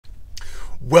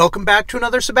Welcome back to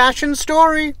another Sebastian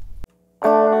story.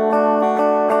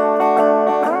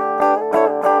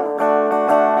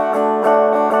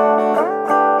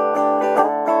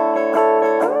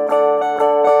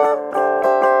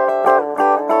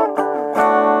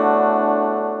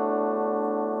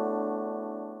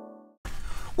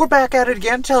 We're back at it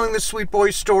again, telling this sweet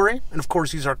boy's story. And of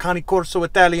course, he's our Cane Corso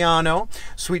Italiano.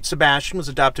 Sweet Sebastian was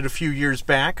adopted a few years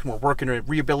back, and we're working to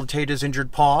rehabilitate his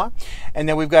injured paw. And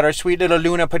then we've got our sweet little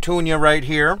Luna Petunia right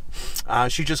here.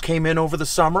 She just came in over the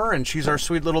summer, and she's our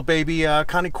sweet little baby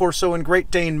Cane Corso and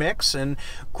Great Dane mix, and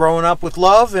growing up with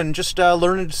love and just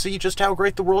learning to see just how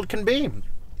great the world can be.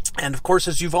 And of course,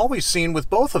 as you've always seen with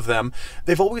both of them,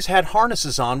 they've always had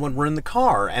harnesses on when we're in the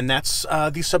car. And that's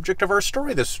the subject of our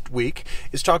story this week,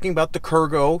 is talking about the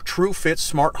Kurgo Tru Fit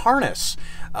Smart Harness.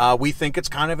 We think it's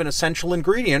kind of an essential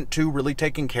ingredient to really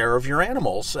taking care of your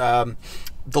animals.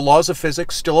 The laws of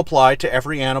physics still apply to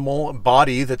every animal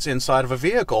body that's inside of a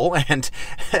vehicle, and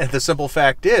the simple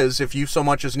fact is, if you so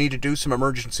much as need to do some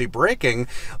emergency braking,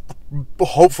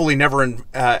 hopefully never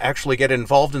actually get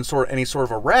involved in any sort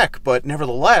of a wreck, but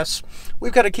nevertheless,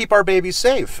 we've got to keep our babies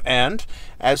safe, and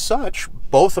as such,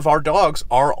 both of our dogs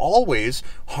are always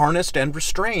harnessed and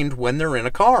restrained when they're in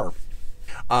a car.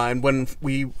 And when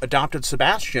we adopted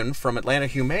Sebastian from Atlanta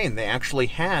Humane, they actually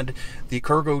had the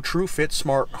Kurgo Tru Fit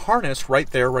Smart Harness right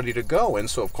there ready to go. And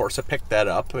so, of course, I picked that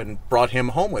up and brought him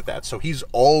home with that. So he's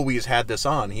always had this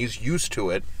on. He's used to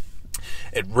it.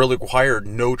 It really required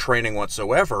no training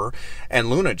whatsoever. And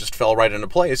Luna just fell right into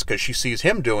place because she sees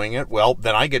him doing it. Well,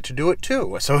 then I get to do it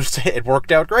too. So it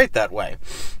worked out great that way.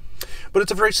 But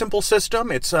it's a very simple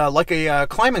system. It's like a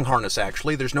climbing harness,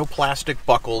 actually. There's no plastic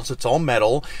buckles. It's all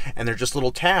metal, and they're just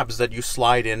little tabs that you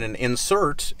slide in and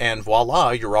insert, and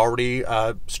voila, you're already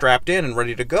strapped in and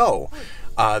ready to go.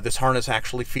 This harness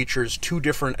actually features two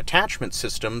different attachment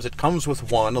systems. It comes with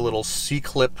one, a little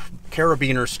C-clip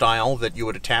carabiner style that you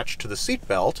would attach to the seat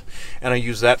belt, and I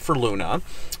use that for Luna.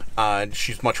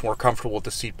 She's much more comfortable with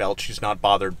the seatbelt. She's not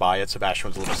bothered by it. Sebastian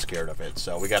was a little scared of it,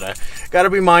 so we gotta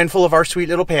be mindful of our sweet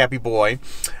little Pappy boy.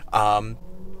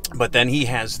 But then he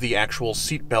has the actual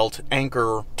seatbelt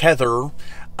anchor tether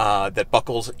that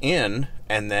buckles in,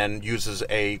 and then uses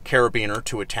a carabiner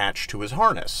to attach to his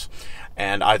harness.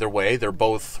 And either way, they're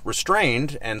both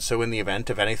restrained, and so in the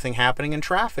event of anything happening in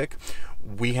traffic,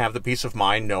 we have the peace of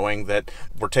mind knowing that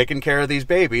we're taking care of these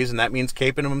babies, and that means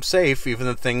keeping them safe, even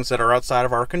the things that are outside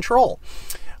of our control.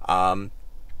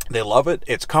 They love it.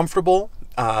 It's comfortable.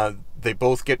 They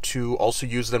both get to also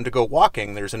use them to go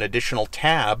walking. There's an additional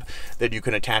tab that you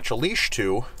can attach a leash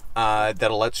to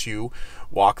that lets you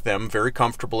walk them very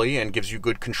comfortably and gives you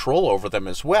good control over them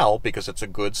as well, because it's a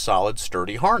good, solid,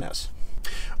 sturdy harness.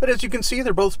 But as you can see,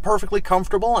 they're both perfectly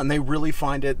comfortable, and they really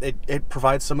find it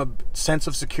provides some sense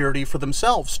of security for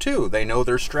themselves, too. They know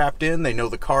they're strapped in. They know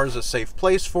the car is a safe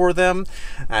place for them.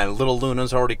 And little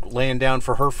Luna's already laying down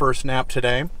for her first nap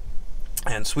today.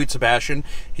 And sweet Sebastian,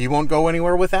 he won't go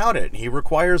anywhere without it. He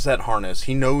requires that harness.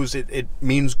 He knows it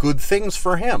means good things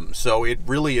for him. So it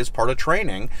really is part of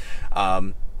training.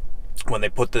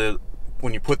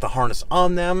 When you put the harness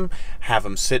on them, have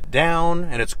them sit down,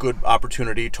 and it's a good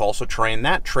opportunity to also train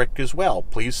that trick as well.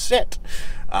 Please sit.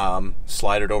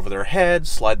 Slide it over their head,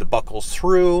 slide the buckles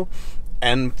through,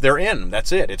 and they're in.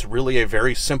 That's it. It's really a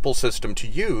very simple system to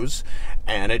use,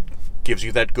 and it gives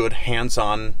you that good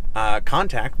hands-on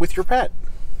contact with your pet.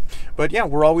 But yeah,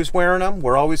 we're always wearing them.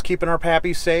 We're always keeping our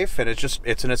Pappies safe, and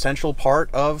it's an essential part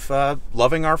of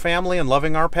loving our family and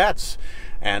loving our pets.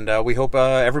 And we hope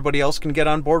everybody else can get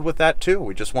on board with that too.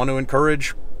 We just want to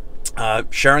encourage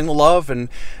sharing the love and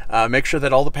make sure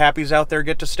that all the Pappies out there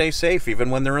get to stay safe, even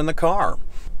when they're in the car.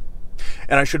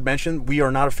 And I should mention, we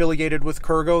are not affiliated with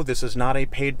Kurgo. This is not a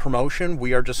paid promotion.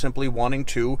 We are just simply wanting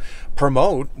to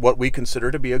promote what we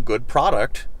consider to be a good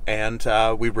product. And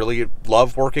we really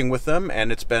love working with them,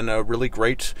 and it's been a really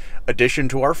great addition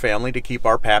to our family to keep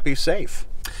our Pappies safe.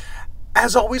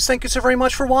 As always, thank you so very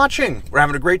much for watching. We're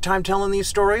having a great time telling these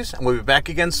stories, and we'll be back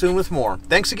again soon with more.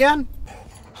 Thanks again.